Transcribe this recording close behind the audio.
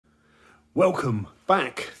Welcome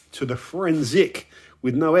back to the forensic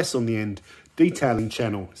with no S on the end detailing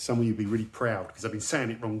channel. Some of you will be really proud because I've been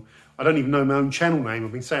saying it wrong. I don't even know my own channel name.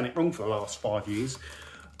 I've been saying it wrong for the last 5 years.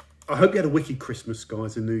 I hope you had a wicked Christmas,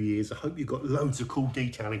 guys, and New Year's. I hope you got loads of cool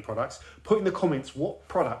detailing products. Put in the comments what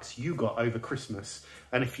products you got over Christmas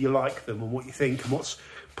and if you like them and what you think. And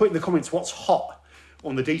put in the comments what's hot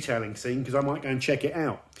on the detailing scene because I might go and check it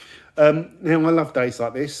out. Now, I love days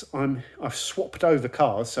like this. I've swapped over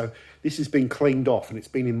cars, so this has been cleaned off and it's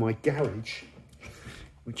been in my garage,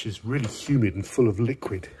 which is really humid and full of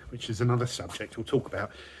liquid, which is another subject we'll talk about.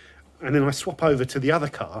 And then I swap over to the other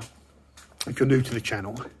car, if you're new to the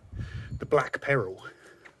channel, the Black Peril,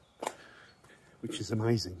 which is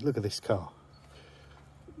amazing. Look at this car.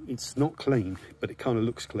 It's not clean, but it kind of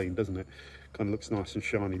looks clean, doesn't it? Kind of looks nice and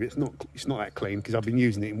shiny, but it's not that clean because I've been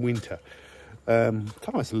using it in winter.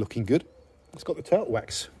 Tyres are looking good. It's got the turtle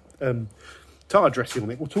wax tyre dressing on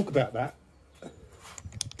it. We'll talk about that. Well,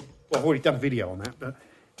 I've already done a video on that, but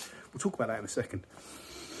we'll talk about that in a second.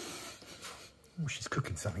 Oh, she's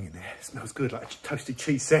cooking something in there. It smells good, like a toasted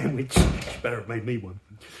cheese sandwich. She better have made me one.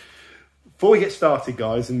 Before we get started,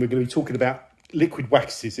 guys, and we're going to be talking about liquid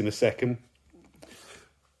waxes in a second,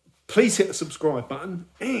 please hit the subscribe button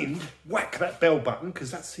and whack that bell button because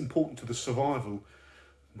that's important to the survival.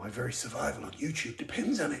 My very survival on YouTube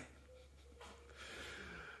depends on it.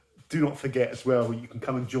 Do not forget as well, you can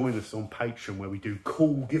come and join us on Patreon where we do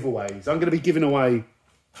cool giveaways. I'm going to be giving away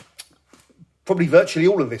probably virtually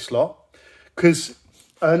all of this lot because,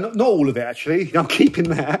 not all of it actually, I'm keeping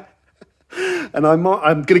that. And I'm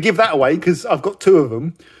going to give that away because I've got 2 of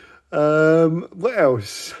them. What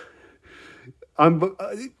else? I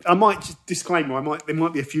might just disclaimer, there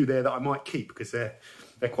might be a few there that I might keep because they're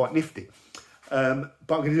quite nifty. But I'm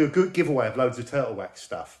going to do a good giveaway of loads of turtle wax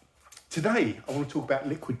stuff. Today, I want to talk about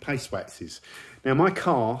liquid paste waxes. Now, my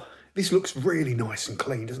car, this looks really nice and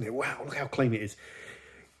clean, doesn't it? Wow, look how clean it is.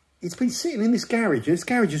 It's been sitting in this garage, and this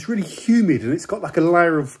garage is really humid, and it's got like a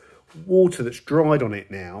layer of water that's dried on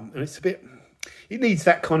it now, and it's it needs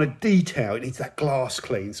that kind of detail. It needs that glass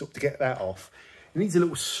clean, sort of to get that off. It needs a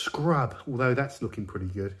little scrub, although that's looking pretty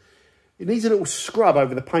good. It needs a little scrub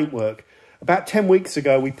over the paintwork. About 10 weeks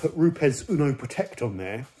ago, we put Rupes Uno Protect on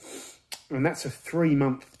there, and that's a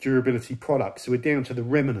 3-month durability product. So we're down to the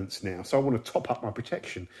remnants now. So I want to top up my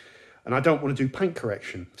protection, and I don't want to do paint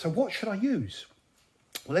correction. So what should I use?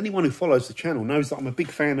 Well, anyone who follows the channel knows that I'm a big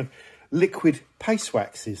fan of liquid paste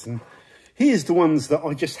waxes, and here's the ones that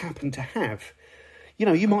I just happen to have. You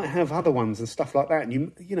know, you might have other ones and stuff like that,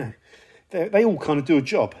 and you know, they all kind of do a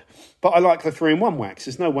job. But I like the 3-in-1 wax.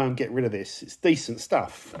 There's no way I'm getting rid of this. It's decent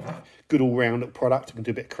stuff. Good all-round product. I can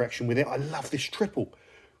do a bit of correction with it. I love this triple.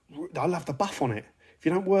 I love the buff on it. If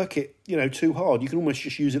you don't work it, you know, too hard, you can almost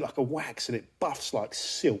just use it like a wax and it buffs like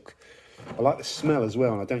silk. I like the smell as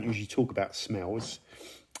well, and I don't usually talk about smells.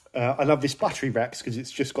 I love this buttery wax because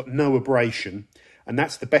it's just got no abrasion, and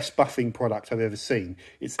that's the best buffing product I've ever seen.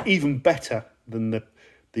 It's even better than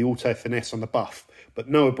the Auto Finesse on the buff, but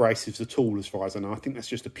no abrasives at all as far as I know. I think that's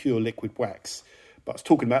just a pure liquid wax. But I was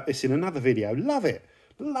talking about this in another video. Love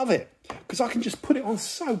it, because I can just put it on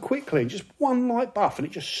so quickly, just one light buff and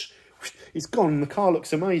it's gone and the car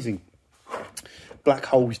looks amazing. Black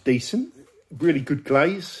hole's decent, really good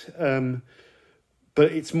glaze,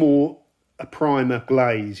 but it's more a primer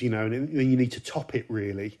glaze, you know, and then you need to top it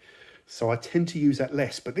really. So I tend to use that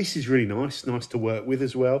less, but this is really nice to work with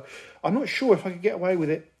as well. I'm not sure if I could get away with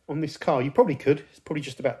it on this car. You probably could. It's probably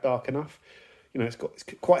just about dark enough. You know, it's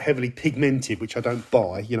quite heavily pigmented, which I don't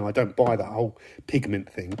buy. You know, I don't buy that whole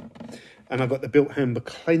pigment thing. And I've got the Built Amber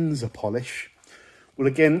cleanser polish. Well,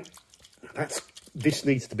 again, this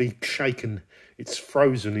needs to be shaken. It's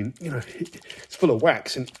frozen in, you know, it's full of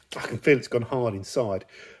wax, and I can feel it's gone hard inside.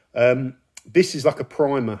 This is like a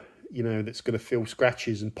primer, you know, that's going to fill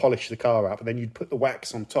scratches and polish the car up, and then you'd put the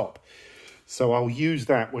wax on top. So I'll use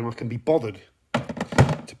that when I can be bothered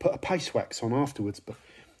to put a paste wax on afterwards. But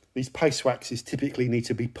these paste waxes typically need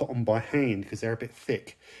to be put on by hand because they're a bit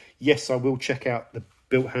thick. Yes, I will check out the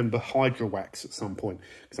Built Amber Hydra Wax at some point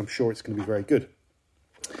because I'm sure it's going to be very good.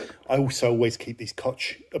 I also always keep these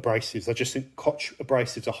Koch abrasives. I just think Koch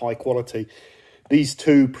abrasives are high quality. These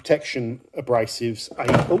 2 protection abrasives,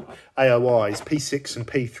 AOIs, P6 and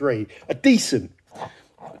P3, are decent.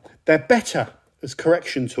 They're better as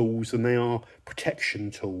correction tools than they are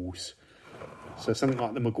protection tools. So something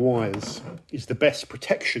like the Maguire's is the best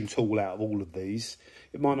protection tool out of all of these.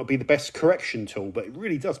 It might not be the best correction tool, but it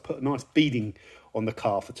really does put a nice beading on the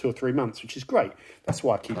car for 2 or 3 months, which is great. That's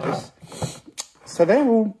why I keep this. So they're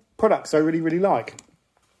all products I really like.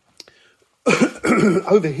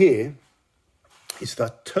 Over here is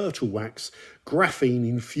the Turtle Wax Graphene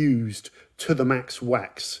Infused to the Max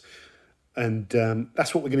Wax. And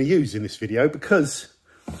that's what we're going to use in this video because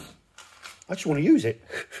I just want to use it.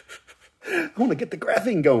 I want to get the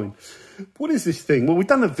graphene going. What is this thing? Well, we've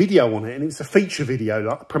done a video on it, and it's a feature video,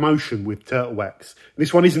 like a promotion with Turtle Wax.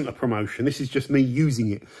 This one isn't a promotion. This is just me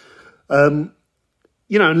using it.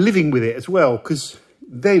 You know, and living with it as well, because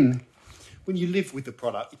then when you live with the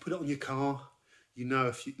product, you put it on your car, you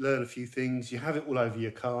know, learn a few things, you have it all over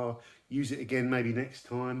your car, use it again maybe next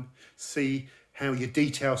time, see how your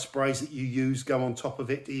detail sprays that you use go on top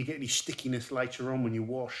of it. Do you get any stickiness later on when you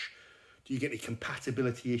wash? Do you get any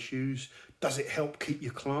compatibility issues? Does it help keep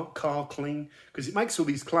your car clean? Because it makes all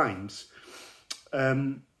these claims.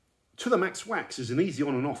 To the Max Wax is an easy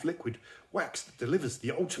on and off liquid wax that delivers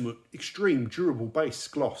the ultimate extreme durable base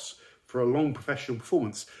gloss for a long professional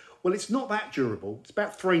performance. Well, it's not that durable. It's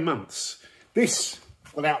about 3 months. This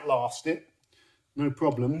will outlast it. No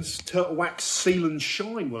problems. Turtle Wax Seal and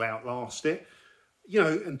Shine will outlast it. You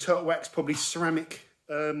know, and Turtle Wax probably ceramic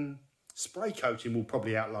spray coating will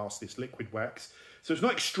probably outlast this liquid wax. So it's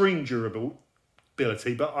not extreme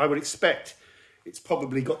durability, but I would expect it's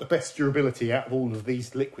probably got the best durability out of all of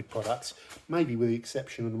these liquid products, maybe with the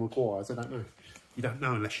exception of the Maguires. I don't know. You don't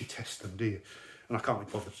know unless you test them, do you? And I can't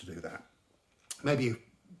be bothered to do that. Maybe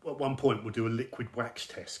at one point we'll do a liquid wax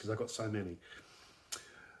test because I've got so many.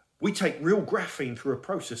 We take real graphene through a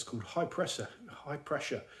process called high pressure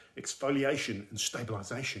exfoliation and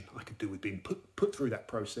stabilisation. I could do with being put through that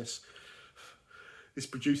process. This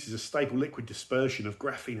produces a stable liquid dispersion of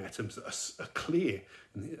graphene atoms that are clear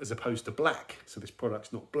as opposed to black. So this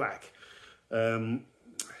product's not black. And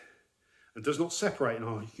does not separate in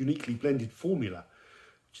our uniquely blended formula,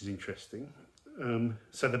 which is interesting.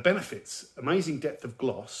 So the benefits: amazing depth of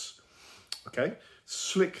gloss, okay,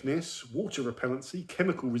 slickness, water repellency,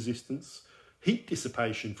 chemical resistance, heat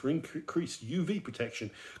dissipation for increased UV protection.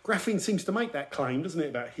 Graphene seems to make that claim, doesn't it,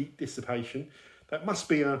 about heat dissipation? That must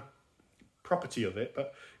be a property of it,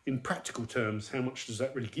 but in practical terms, how much does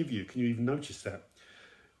that really give you? Can you even notice that?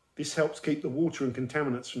 This helps keep the water and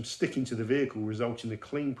contaminants from sticking to the vehicle, resulting in a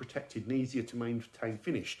clean, protected and easier to maintain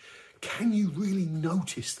finish. Can you really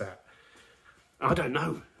notice that? I don't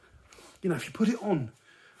know. You know, if you put it on,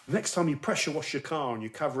 next time you pressure wash your car and you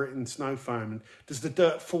cover it in snow foam, and does the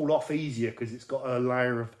dirt fall off easier because it's got a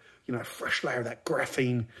layer of, you know, a fresh layer of that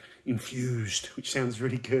graphene infused, which sounds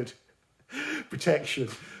really good, protection?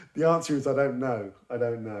 The answer is I don't know. I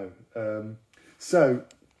don't know. So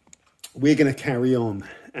we're going to carry on.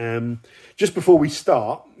 Just before we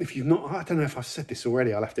start, if you've not, I don't know if I've said this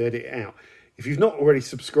already, I'll have to edit it out. If you've not already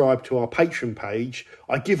subscribed to our Patreon page,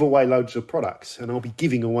 I give away loads of products, and I'll be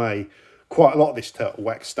giving away quite a lot of this Turtle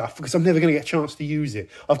Wax stuff because I'm never going to get a chance to use it.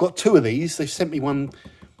 I've got 2 of these. They sent me one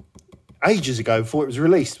ages ago before it was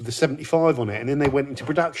released with the 75 on it, and then they went into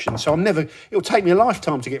production. So it'll take me a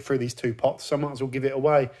lifetime to get through these 2 pots, so I might as well give it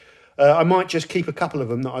away. I might just keep a couple of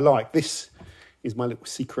them that I like. This is my little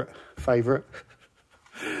secret favourite.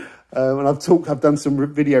 And I've done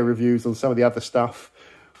some video reviews on some of the other stuff.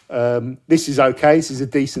 This is okay. This is a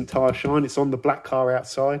decent tyre shine. It's on the black car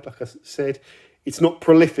outside, like I said. It's not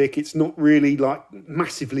prolific. It's not really like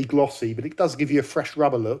massively glossy, but it does give you a fresh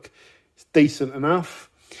rubber look. It's decent enough.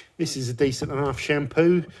 This is a decent enough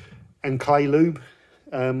shampoo and clay lube,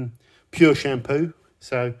 pure shampoo.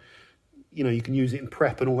 So, you know, you can use it in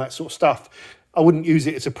prep and all that sort of stuff. I wouldn't use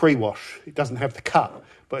it as a pre-wash. It doesn't have the cut,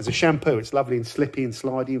 but as a shampoo, it's lovely and slippy and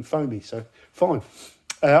slidey and foamy. So fine.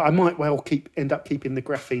 I might well end up keeping the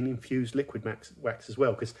graphene infused liquid wax as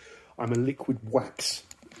well, because I'm a liquid wax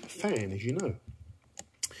fan, as you know.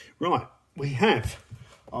 Right, we have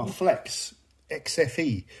our Flex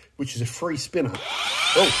XFE, which is a free spinner.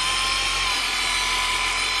 Oh.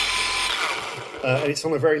 And it's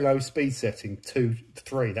on a very low speed setting, 2 to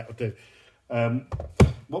 3, that will do.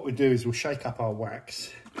 What we do is we'll shake up our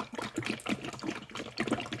wax.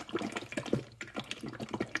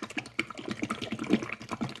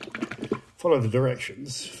 Follow the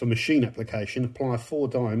directions for machine application. Apply 4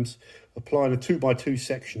 dimes. Apply in a 2x2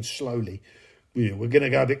 section slowly. Yeah, we're going to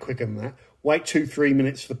go a bit quicker than that. Wait 2-3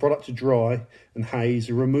 minutes for the product to dry and haze,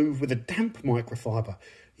 and remove with a damp microfiber.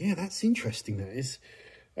 Yeah, that's interesting, that is.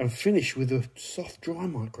 And finish with a soft, dry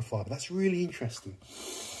microfiber. That's really interesting.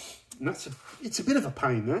 And it's a bit of a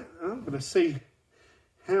pain, that. I'm going to see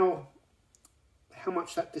how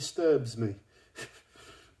much that disturbs me.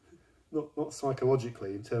 Not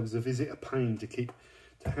psychologically, in terms of, is it a pain to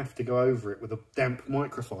have to go over it with a damp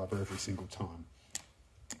microfiber every single time.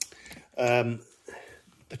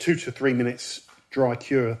 The 2 to 3 minutes dry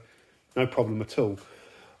cure, no problem at all.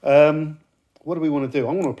 what do we want to do?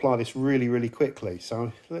 I'm going to apply this really, really quickly.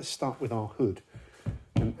 So let's start with our hood.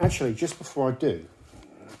 And actually, just before I do,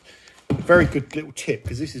 a very good little tip,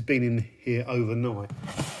 because this has been in here overnight.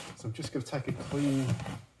 So I'm just going to take a clean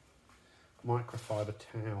microfiber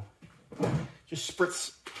towel. Just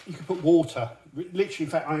spritz, you can put water. Literally, in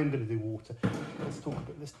fact, I am going to do water.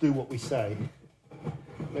 Let's do what we say.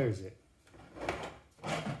 Where is it?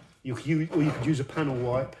 You could use a panel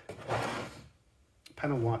wipe.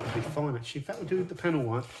 Panel wipe would be fine, actually. In fact, we'll do the panel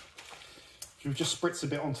wipe. You'll just spritz a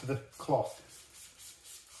bit onto the cloth.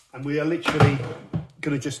 And we are literally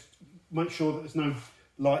going to just make sure that there's no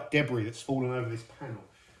light debris that's fallen over this panel.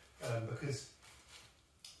 Because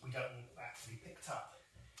we don't want that to be picked up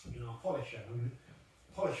in our polisher. I'm going to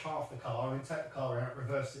polish half the car, and take the car out,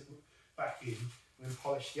 reverse it back in, and then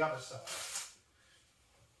polish the other side.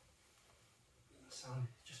 So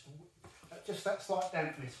just that slight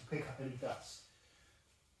dampness will pick up any dust.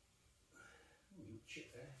 Ooh,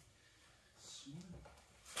 chip there.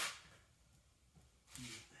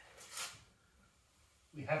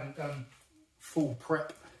 We haven't done full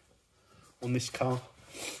prep on this car.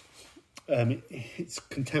 It's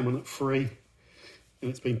contaminant free and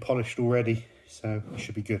it's been polished already, so it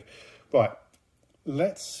should be good. Right,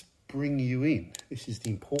 let's bring you in. This is the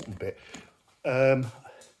important bit,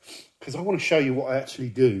 because I want to show you what I actually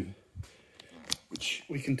do, which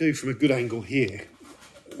we can do from a good angle here.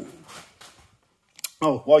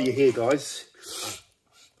 Oh, while you're here, guys,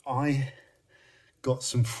 I got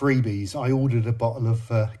some freebies. I ordered a bottle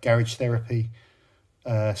of Garage Therapy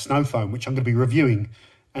snow foam, which I'm going to be reviewing,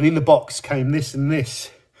 and in the box came this and this.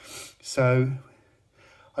 So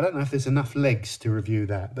I don't know if there's enough legs to review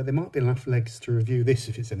that, but there might be enough legs to review this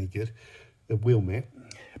if it's any good, the wheel mitt.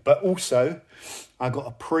 But also I got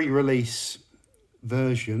a pre-release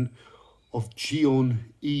version of Geon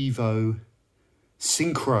Evo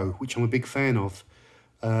Synchro, which I'm a big fan of.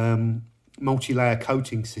 Multi-layer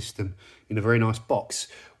coating system in a very nice box.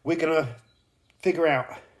 We're going to figure out,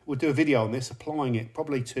 we'll do a video on this, applying it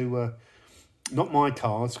probably to, not my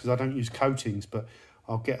cars, because I don't use coatings, but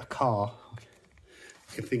I'll get a car.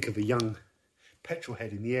 I can think of a young petrol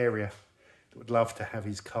head in the area that would love to have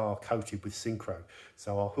his car coated with Synchro.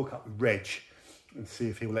 So I'll hook up with Reg and see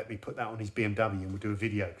if he'll let me put that on his BMW, and we'll do a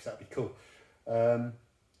video, because that'd be cool.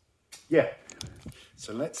 Yeah,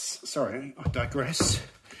 so let's, sorry, I digress,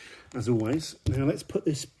 as always. Now let's put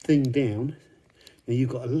this thing down. Now you've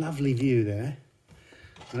got a lovely view there.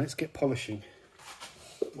 Now let's get polishing.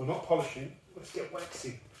 Well, not polishing, let's get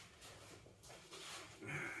waxing.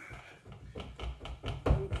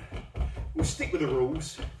 We'll stick with the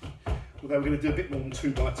rules, although we're going to do a bit more than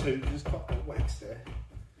 2 by 2, because there's quite a bit of wax there.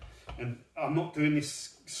 And I'm not doing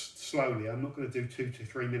this slowly. I'm not going to do 2 to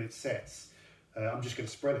 3 minute sets. I'm just going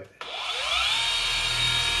to spread it.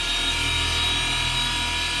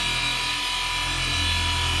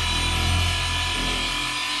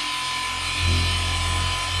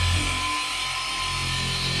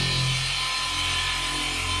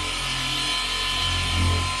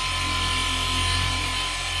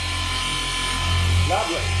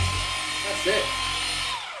 Lovely. That's it.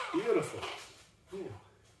 Beautiful. Yeah.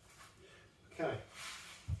 Okay.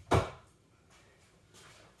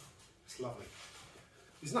 It's lovely.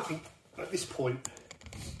 There's nothing at this point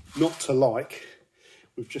not to like.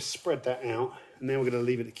 We've just spread that out, and now we're going to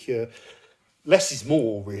leave it to cure. Less is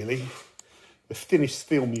more, really. The thinnest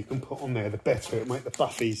film you can put on there, the better. It'll make the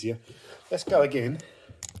buff easier. Let's go again.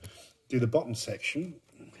 Do the bottom section.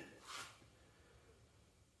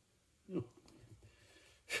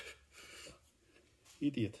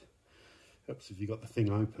 Idiot. Helps if you got the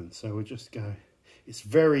thing open. So we'll just go. It's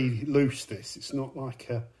very loose, this. It's not like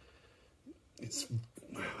a, it's,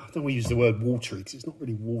 I don't want to use the word watery, because it's not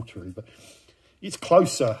really watery, but it's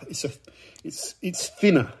closer. It's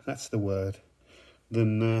thinner, that's the word,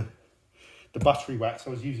 than the buttery wax I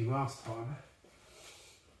was using last time.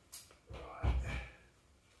 Right.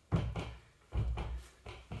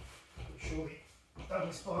 Make sure the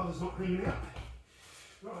double spider's not hanging out.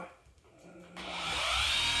 Right.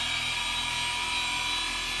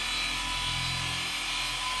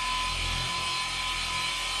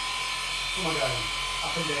 Come on, guys.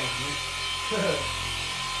 Up and down.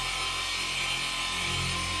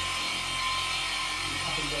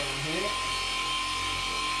 Up and down here.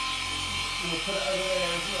 And we'll put it over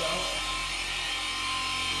there as well.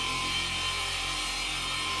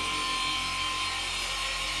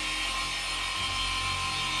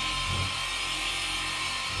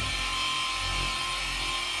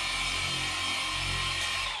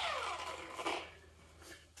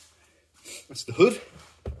 That's the hood.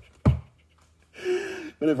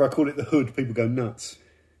 Whenever I call it the hood, people go nuts.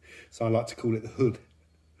 So I like to call it the hood.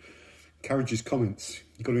 Encourages comments.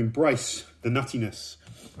 You've got to embrace the nuttiness.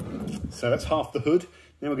 So that's half the hood.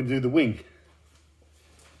 Now we're going to do the wing.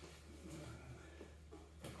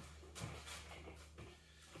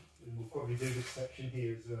 And we'll probably do this section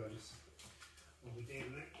here as well. Just what we did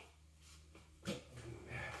there.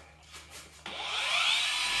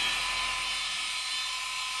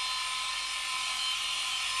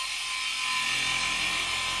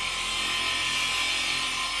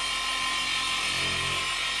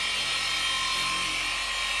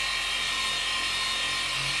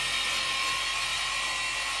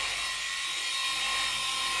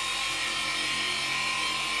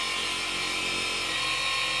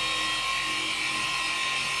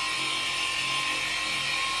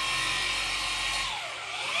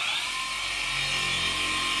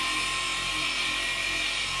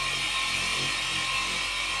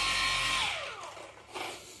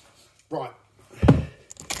 Right,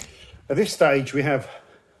 at this stage we have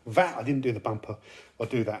that. I didn't do the bumper. I'll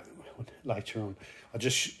do that later on. I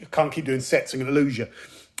just can't keep doing sets. I'm going to lose you.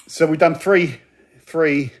 So we've done three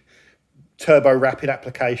turbo rapid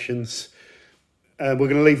applications. We're going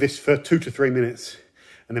to leave this for 2 to 3 minutes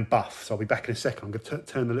and then buff. So I'll be back in a second. I'm going to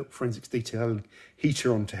turn the little forensics detailing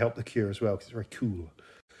heater on to help the cure as well, because it's very cool.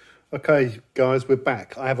 Okay, guys, we're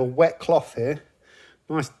back. I have a wet cloth here,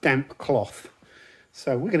 nice damp cloth.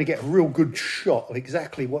 So we're going to get a real good shot of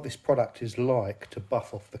exactly what this product is like to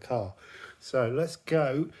buff off the car. So let's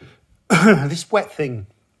go. This wet thing's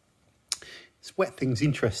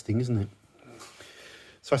interesting, isn't it?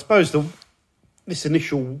 So I suppose this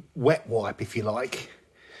initial wet wipe, if you like,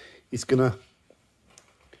 is going to,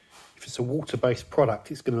 if it's a water-based product,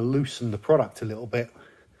 it's going to loosen the product a little bit.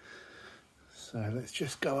 So let's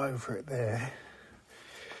just go over it there.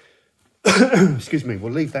 Excuse me,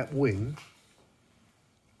 we'll leave that wing.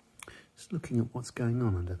 Just looking at what's going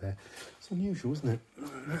on under there. It's unusual, isn't it?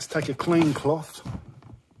 Let's take a clean cloth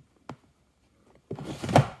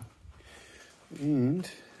and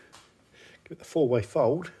give it the 4-way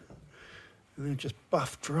fold and then just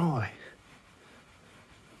buff dry.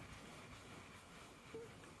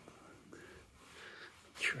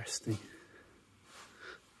 Interesting.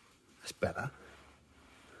 That's better.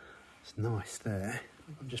 It's nice there.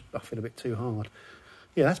 I'm just buffing a bit too hard.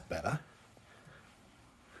 Yeah, that's better.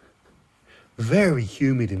 Very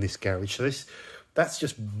humid in this garage, so that's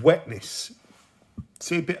just wetness.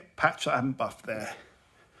 See a bit of patch that I haven't buffed there.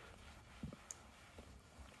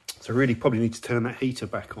 So I really probably need to turn that heater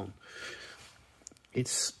back on.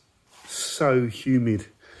 It's so humid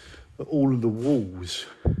that all of the walls,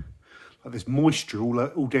 like there's moisture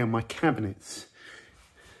all down my cabinets.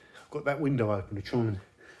 I've got that window open to try and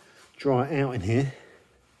dry it out in here.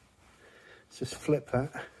 Let's just flip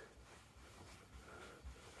that.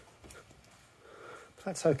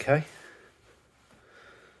 That's okay.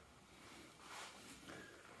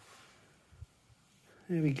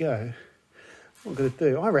 There we go. What I'm going to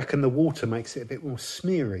do, I reckon the water makes it a bit more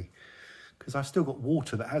smeary, because I've still got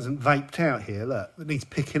water that hasn't vaped out here, look, that needs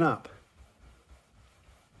picking up.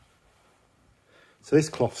 So this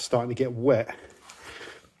cloth's starting to get wet. I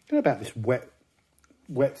don't know about this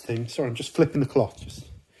wet thing. Sorry, I'm just flipping the cloth.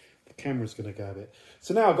 The camera's going to go a bit.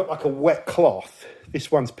 So now I've got like a wet cloth.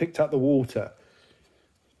 This one's picked up the water.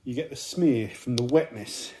 You get the smear from the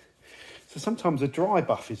wetness. So sometimes a dry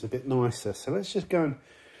buff is a bit nicer. So let's just go and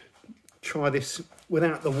try this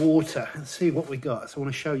without the water and see what we got. So I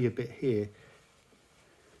want to show you a bit here.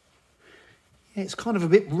 Yeah, it's kind of a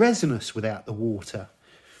bit resinous without the water.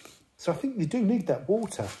 So I think you do need that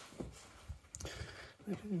water.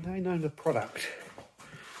 They know the product.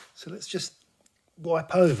 So let's just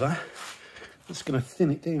wipe over. Just going to thin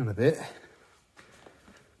it down a bit.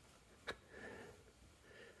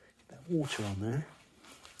 Water on there.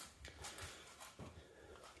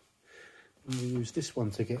 And we use this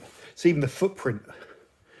one to get, so even the footprint of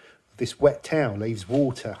this wet towel leaves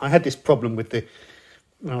water. I had this problem with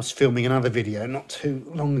when I was filming another video not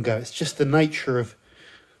too long ago. It's just the nature of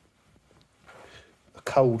a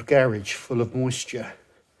cold garage full of moisture.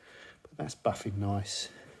 But that's buffing nice.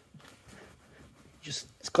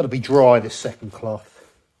 It's got to be dry, this second cloth.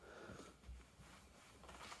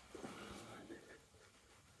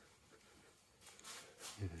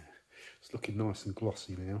 Looking nice and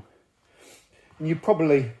glossy now. And you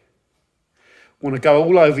probably want to go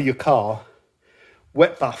all over your car,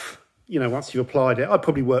 wet buff, you know, once you've applied it. I'd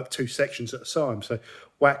probably work 2 sections at a time. So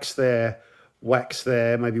wax there,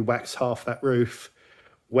 maybe wax half that roof,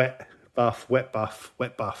 wet buff, wet buff,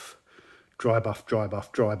 wet buff, dry buff, dry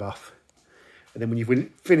buff, dry buff. And then when you've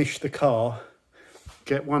finished the car,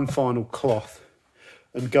 get one final cloth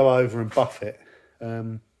and go over and buff it.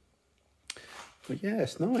 But yeah,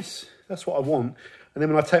 it's nice. That's what I want. And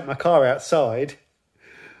then when I take my car outside,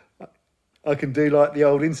 I can do like the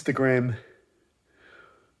old Instagram,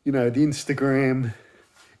 you know, the Instagram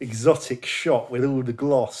exotic shot with all the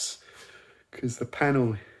gloss, because the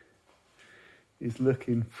panel is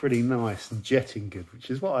looking pretty nice and jetting good, which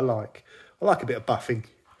is what I like. I like a bit of buffing.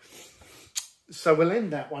 So we'll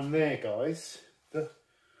end that one there, guys. The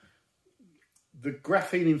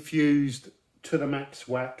graphene infused to the max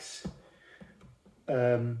wax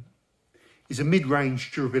is a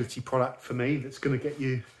mid-range durability product for me that's going to get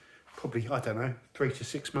you probably, I don't know, 3 to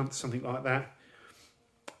 6 months, something like that.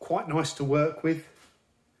 Quite nice to work with.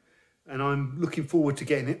 And I'm looking forward to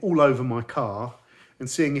getting it all over my car and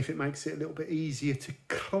seeing if it makes it a little bit easier to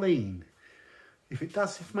clean. If it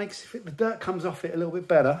does, if the dirt comes off it a little bit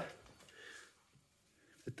better,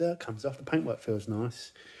 if the dirt comes off, the paintwork feels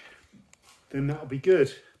nice, then that'll be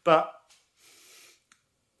good. But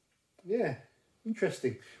yeah,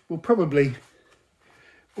 interesting. We'll probably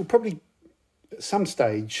at some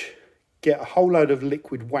stage get a whole load of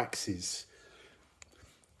liquid waxes.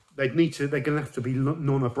 They're going to have to be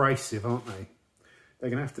non-abrasive, aren't they? They're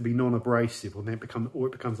going to have to be non-abrasive, or it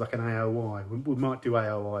becomes like an AOI. We might do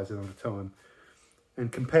AOIs another time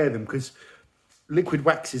and compare them, because liquid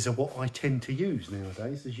waxes are what I tend to use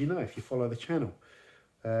nowadays, as you know, if you follow the channel.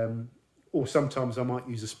 Or sometimes I might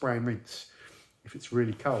use a spray and rinse if it's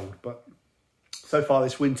really cold. But so far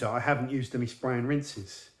this winter, I haven't used any spray and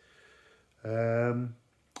rinses.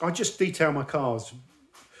 I just detail my cars.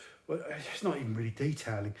 Well, it's not even really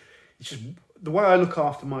detailing. It's just the way I look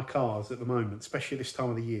after my cars at the moment, especially this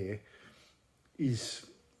time of the year, is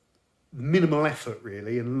minimal effort,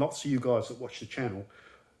 really. And lots of you guys that watch the channel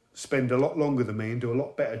spend a lot longer than me and do a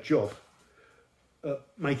lot better job at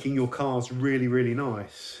making your cars really, really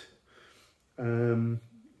nice.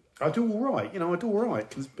 I do all right, you know, I do all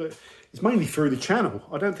right, but it's mainly through the channel.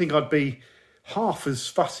 I don't think I'd be half as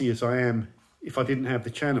fussy as I am if I didn't have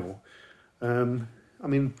the channel. I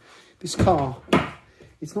mean, this car,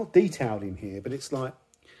 it's not detailed in here, but it's like,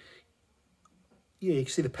 yeah, you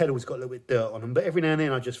can see the pedal's got a little bit of dirt on them, but every now and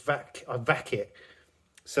then I just vac it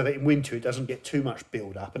so that in winter it doesn't get too much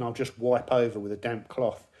build up, and I'll just wipe over with a damp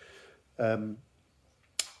cloth.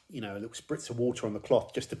 You know, a little spritz of water on the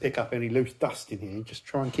cloth just to pick up any loose dust in here and just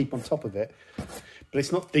try and keep on top of it. But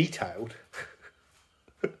it's not detailed.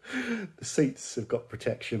 The seats have got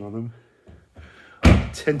protection on them. I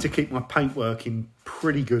tend to keep my paintwork in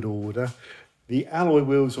pretty good order. The alloy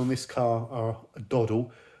wheels on this car are a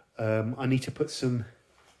doddle. I need to put some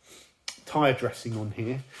tyre dressing on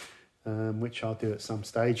here, which I'll do at some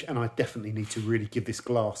stage. And I definitely need to really give this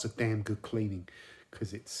glass a damn good cleaning,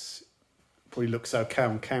 because it's probably looks okay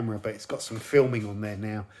on camera, but it's got some filming on there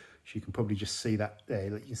now. So you can probably just see that there.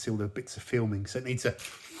 You can see all the bits of filming. So it needs a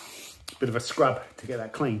bit of a scrub to get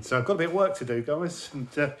that clean. So I've got a bit of work to do, guys. And,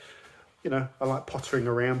 you know, I like pottering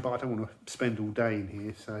around, but I don't want to spend all day in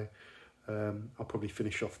here. So I'll probably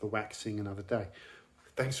finish off the waxing another day.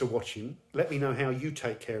 Thanks for watching. Let me know how you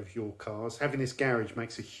take care of your cars. Having this garage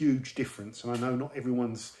makes a huge difference. And I know not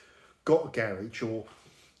everyone's got a garage, or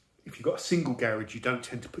if you've got a single garage, you don't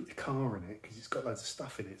tend to put your car in it because it's got loads of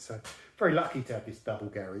stuff in it. So very lucky to have this double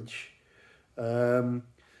garage.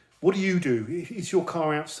 What do you do? Is your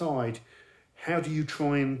car outside? How do you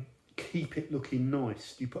try and keep it looking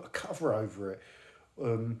nice? Do you put a cover over it?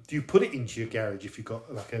 Do you put it into your garage if you've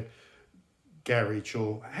got like a garage,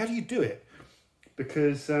 or how do you do it?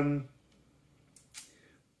 Because the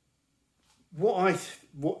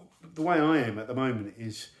way I am at the moment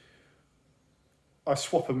is I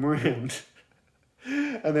swap them around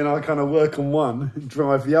and then I kind of work on one and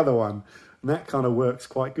drive the other one, and that kind of works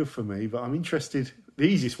quite good for me. But I'm interested, the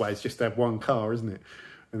easiest way is just to have one car, isn't it?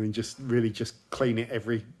 And then just really just clean it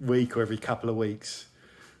every week or every couple of weeks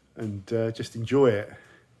and just enjoy it.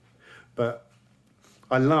 But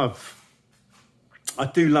I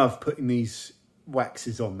do love putting these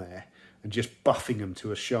waxes on there and just buffing them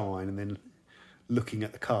to a shine and then looking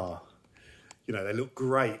at the car. You know, they look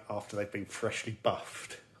great after they've been freshly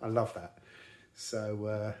buffed. I love that.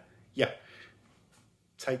 So, yeah.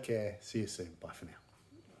 Take care. See you soon. Bye for now.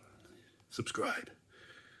 Subscribe.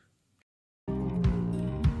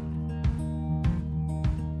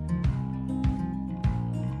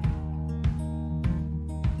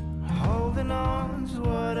 Holding on to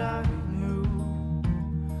what I knew,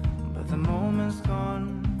 but the moment's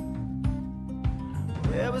gone.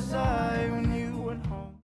 Where was I when